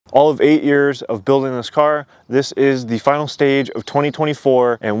all of 8 years of building this car. This is the final stage of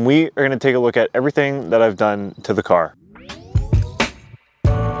 2024, and we are going to take a look at everything that I've done to the car.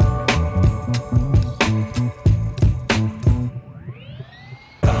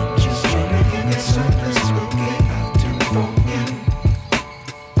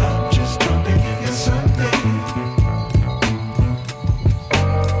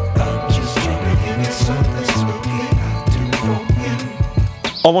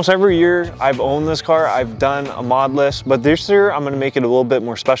 Almost every year I've owned this car, I've done a mod list, but this year I'm gonna make it a little bit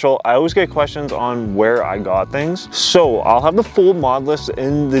more special. I always get questions on where I got things. So I'll have the full mod list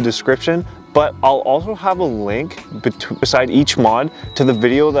in the description, but I'll also have a link beside each mod to the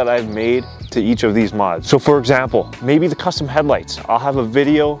video that I've made to each of these mods. So for example, maybe the custom headlights. I'll have a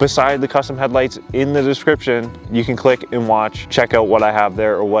video beside the custom headlights in the description. You can click and watch, check out what I have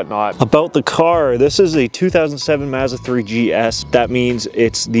there or whatnot. About the car, this is a 2007 Mazda 3GS. That means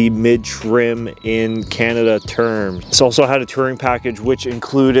it's the mid-trim in Canada terms. It's also had a touring package, which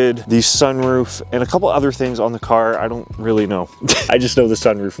included the sunroof and a couple other things on the car. I don't really know. I just know the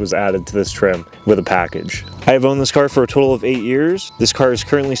sunroof was added to this trim with a package. I have owned this car for a total of 8 years. This car is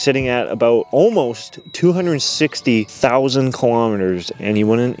currently sitting at about almost 260,000 kilometers, and you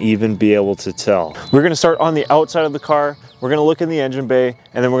wouldn't even be able to tell. We're gonna start on the outside of the car. We're gonna look in the engine bay,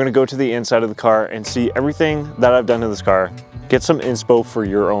 and then we're gonna go to the inside of the car and see everything that I've done to this car. Get some inspo for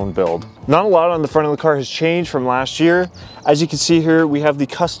your own build. Not a lot on the front of the car has changed from last year. As you can see here, we have the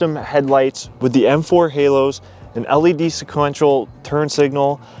custom headlights with the M4 halos, an LED sequential turn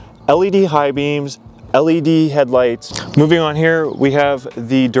signal, LED high beams, LED headlights. Moving on here, we have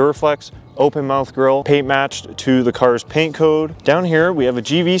the Duraflex open mouth grille, paint matched to the car's paint code. Down here, we have a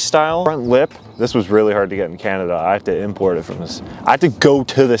GV style front lip. This was really hard to get in Canada. I have to import it from this. I had to go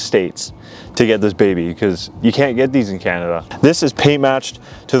to the States to get this baby because you can't get these in Canada. This is paint matched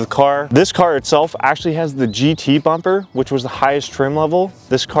to the car. This car itself actually has the GT bumper, which was the highest trim level.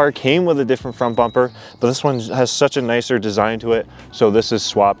 This car came with a different front bumper, but this one has such a nicer design to it. So this is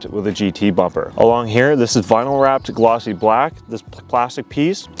swapped with a GT bumper. Along here, this is vinyl wrapped glossy black. This plastic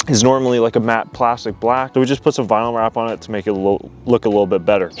piece is normally like a matte plastic black. So we just put some vinyl wrap on it to make it look a little bit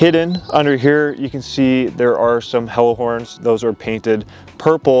better. Hidden under here, you can see there are some hello horns. Those are painted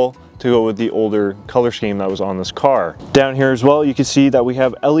purple to go with the older color scheme that was on this car. Down here as well, you can see that we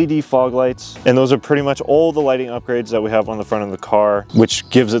have LED fog lights, and those are pretty much all the lighting upgrades that we have on the front of the car, which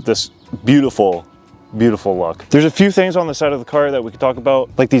gives it this beautiful look. There's a few things on the side of the car that we could talk about,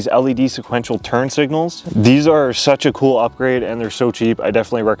 like these LED sequential turn signals. These are such a cool upgrade and they're so cheap. I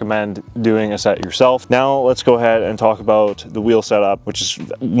definitely recommend doing a set yourself. Now let's go ahead and talk about the wheel setup, which is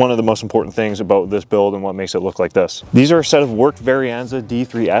one of the most important things about this build and what makes it look like this. These are a set of worked Varianza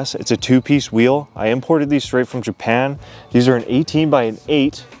D3S. It's a 2-piece wheel. I imported these straight from Japan. These are an 18 by an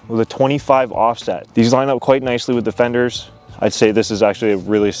 8 with a 25 offset. These line up quite nicely with the fenders. I'd say this is actually a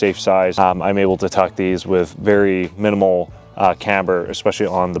really safe size. I'm able to tuck these with very minimal camber, especially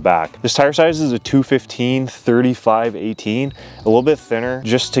on the back. This tire size is a 215 35 18, a little bit thinner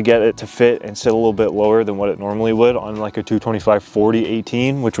just to get it to fit and sit a little bit lower than what it normally would on like a 225 40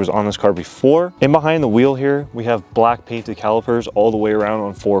 18, which was on this car before. In behind the wheel here, we have black painted calipers all the way around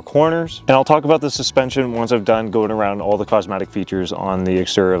on 4 corners. And I'll talk about the suspension once I've done going around all the cosmetic features on the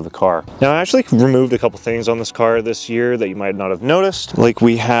exterior of the car. Now, I actually removed a couple things on this car this year that you might not have noticed. Like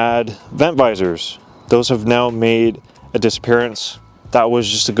we had vent visors. Those have now made a disappearance. That was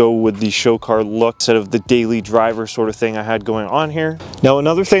just to go with the show car look instead of the daily driver sort of thing I had going on here. Now,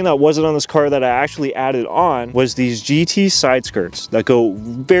 another thing that wasn't on this car that I actually added on was these GT side skirts that go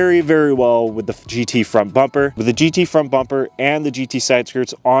very, very well with the GT front bumper. With the GT front bumper and the GT side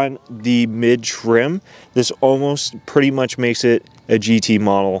skirts on the mid trim, this almost pretty much makes it a GT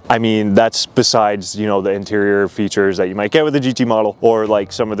model. I mean, that's besides, you know, the interior features that you might get with a GT model or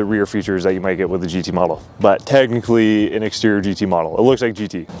like some of the rear features that you might get with a GT model, but technically an exterior GT model. It looks like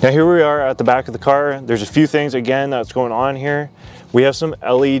GT. Now here we are at the back of the car. There's a few things again that's going on here. We have some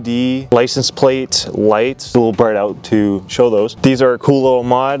LED license plate lights, a little bright out to show those. These are a cool little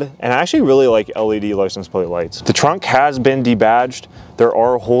mod, and I actually really like LED license plate lights. The trunk has been debadged. There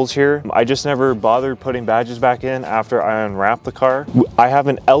are holes here. I just never bothered putting badges back in after I unwrapped the car. I have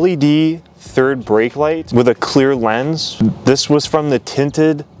an LED third brake light with a clear lens. This was from the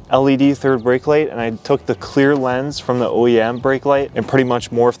tinted LED third brake light, and I took the clear lens from the OEM brake light and pretty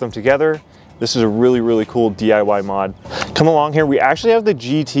much morphed them together. This is a really, really cool DIY mod. Come along here, we actually have the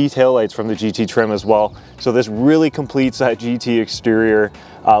GT taillights from the GT trim as well. So this really completes that GT exterior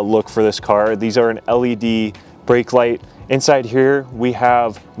look for this car. These are an LED brake light. Inside here, we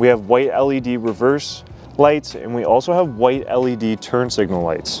have white LED reverse lights, and we also have white LED turn signal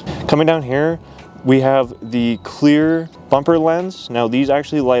lights. Coming down here, we have the clear bumper lens. Now these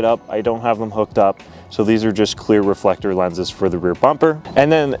actually light up. I don't have them hooked up. So these are just clear reflector lenses for the rear bumper.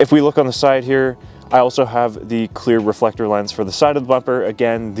 And then if we look on the side here, I also have the clear reflector lens for the side of the bumper.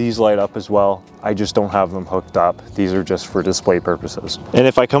 Again, these light up as well. I just don't have them hooked up. These are just for display purposes. And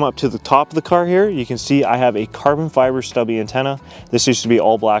if I come up to the top of the car here, you can see I have a carbon fiber stubby antenna. This used to be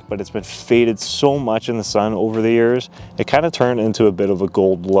all black, but it's been faded so much in the sun over the years. It kind of turned into a bit of a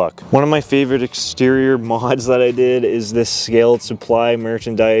gold look. One of my favorite exterior mods that I did is this scaled supply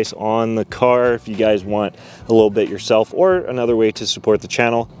merchandise on the car. If you guys want a little bit yourself or another way to support the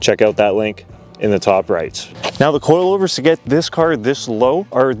channel, check out that link in the top right. Now the coilovers to get this car this low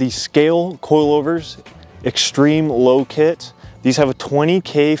are the Scale coilovers Extreme Low Kit. These have a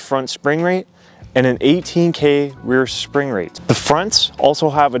 20K front spring rate and an 18K rear spring rate. The fronts also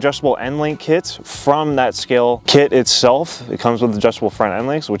have adjustable end link kits from that Scale kit itself. It comes with adjustable front end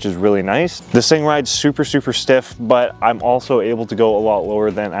links, which is really nice. This thing rides super stiff, but I'm also able to go a lot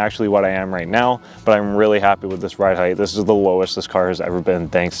lower than actually what I am right now, but I'm really happy with this ride height. This is the lowest this car has ever been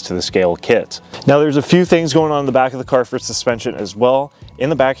thanks to the Scale kit. Now there's a few things going on in the back of the car for suspension as well. In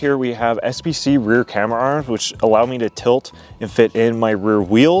the back here, we have SBC rear camera arms, which allow me to tilt and fit in my rear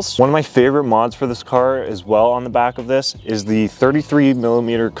wheels. One of my favorite mods for this car as well on the back of this is the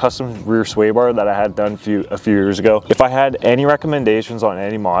 33mm custom rear sway bar that I had done a few years ago. If I had any recommendations on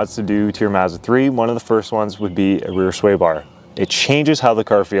any mods to do to your Mazda 3, one of the first ones would be a rear sway bar. It changes how the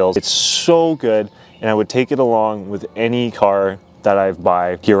car feels. It's so good, and I would take it along with any car that I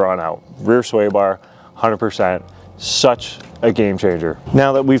buy here on out. Rear sway bar, 100%. Such a game changer.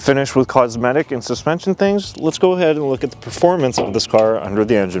 Now that we've finished with cosmetic and suspension things, let's go ahead and look at the performance of this car under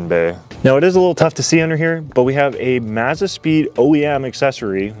the engine bay. Now it is a little tough to see under here, but we have a Mazda Speed OEM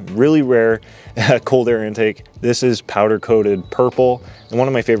accessory, really rare cold air intake. This is powder coated purple, and one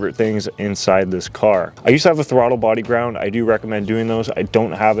of my favorite things inside this car. I used to have a throttle body ground. I do recommend doing those. I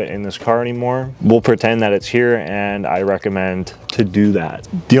don't have it in this car anymore. We'll pretend that it's here, and I recommend to do that.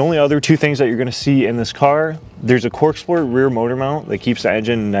 The only other two things that you're gonna see in this car, there's a cork sport rear motor mount that keeps the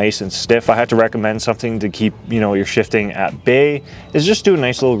engine nice and stiff. I had to recommend something to keep, your shifting at bay. Is just do a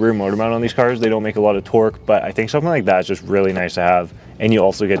nice little rear motor mount on these cars. They don't make a lot of torque, but I think something like that is just really nice to have, and you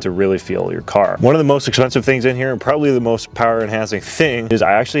also get to really feel your car. One of the most expensive things in here, and probably the most power enhancing thing, is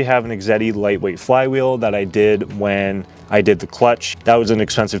I actually have an Exetti lightweight flywheel that I did when I did the clutch. That was an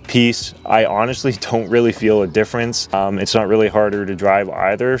expensive piece. I honestly don't really feel a difference. It's not really harder to drive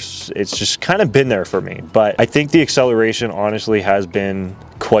either. It's just kind of been there for me, but I think the acceleration honestly has been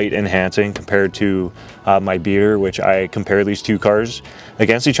quite enhancing compared to my beater, which I compare these two cars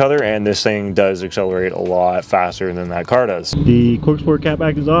against each other, and this thing does accelerate a lot faster than that car does. The cork sport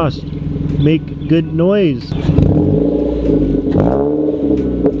catback exhaust make good noise.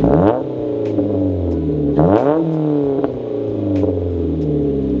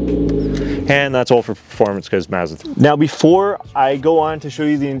 And that's all for performance because Mazda. Now before I go on to show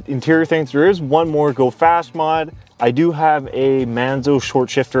you the interior things, there is one more go fast mod. I do have a Manzo short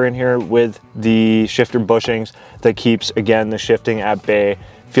shifter in here with the shifter bushings that keeps, again, the shifting at bay.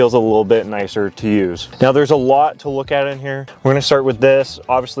 Feels a little bit nicer to use. Now there's a lot to look at in here. We're gonna start with this,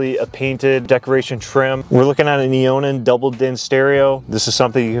 obviously a painted decoration trim. We're looking at an Eonin double din stereo. This is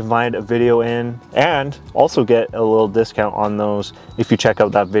something you can find a video in and also get a little discount on those if you check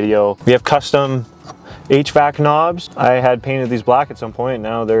out that video. We have custom HVAC knobs. I had painted these black at some point,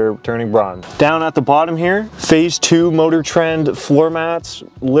 now they're turning bronze. Down at the bottom here, Phase 2 Motor Trend floor mats.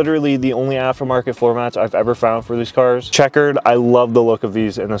 Literally the only aftermarket floor mats I've ever found for these cars. Checkered, I love the look of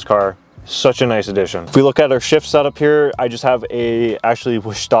these in this car. Such a nice addition. If we look at our shift setup here, I just have a actually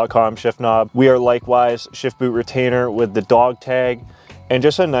wish.com shift knob. We are likewise shift boot retainer with the dog tag, and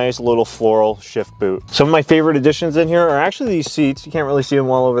just a nice little floral shift boot. Some of my favorite additions in here are actually these seats. You can't really see them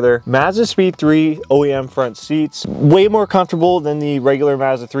well over there. Mazda Speed 3 OEM front seats. Way more comfortable than the regular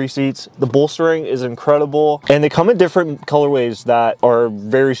Mazda 3 seats. The bolstering is incredible, and they come in different colorways that are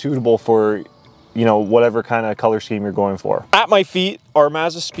very suitable for whatever kind of color scheme you're going for. At my feet are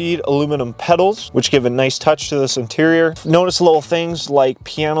Mazda Speed aluminum pedals, which give a nice touch to this interior. Notice little things like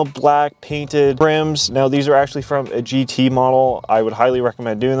piano black painted rims. Now these are actually from a GT model. I would highly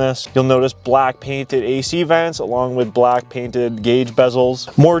recommend doing this. You'll notice black painted AC vents along with black painted gauge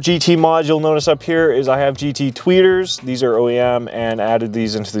bezels. More GT mods you'll notice up here is I have GT tweeters. These are OEM and added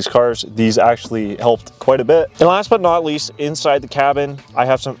these into these cars. These actually helped quite a bit. And last but not least, inside the cabin, I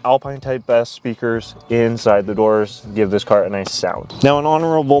have some Alpine Type S speakers speakers inside the doors, give this car a nice sound. Now, an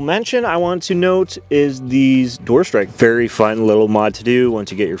honorable mention I want to note is these door strike. Very fun little mod to do once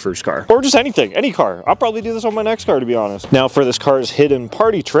you get your first car. Or just anything, any car. I'll probably do this on my next car, to be honest. Now for this car's hidden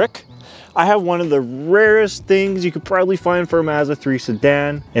party trick, I have one of the rarest things you could probably find for a Mazda 3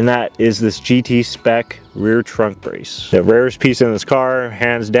 sedan, and that is this GT spec rear trunk brace. The rarest piece in this car,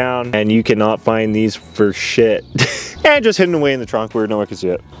 hands down, and you cannot find these for shit. And just hidden away in the trunk where no one can see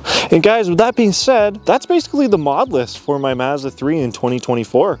it. And guys, with that being said, that's basically the mod list for my Mazda 3 in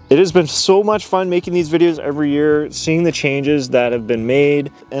 2024. It has been so much fun making these videos every year, seeing the changes that have been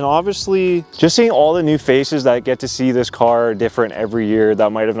made, and obviously just seeing all the new faces that get to see this car different every year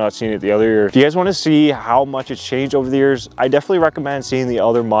that might have not seen it the other year. If you guys want to see how much it's changed over the years, I definitely recommend seeing the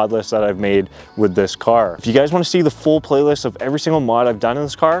other mod lists that I've made with this car. If you guys want to see the full playlist of every single mod I've done in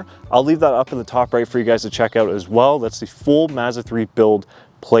this car, I'll leave that up in the top right for you guys to check out as well. That's the full Mazda 3 build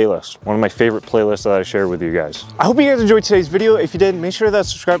playlist, one of my favorite playlists that I share with you guys. I hope you guys enjoyed today's video. If you did, make sure to hit that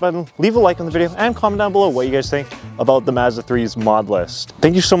subscribe button, leave a like on the video, and comment down below what you guys think about the Mazda 3's mod list.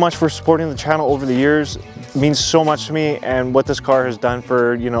 Thank you so much for supporting the channel over the years. It means so much to me, and what this car has done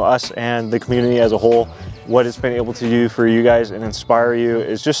for, you know, us and the community as a whole, what it's been able to do for you guys and inspire you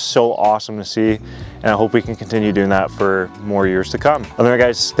is just so awesome to see, and I hope we can continue doing that for more years to come. Other than that,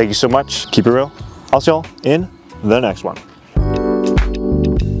 guys, thank you so much. Keep it real. I'll see y'all in the next one.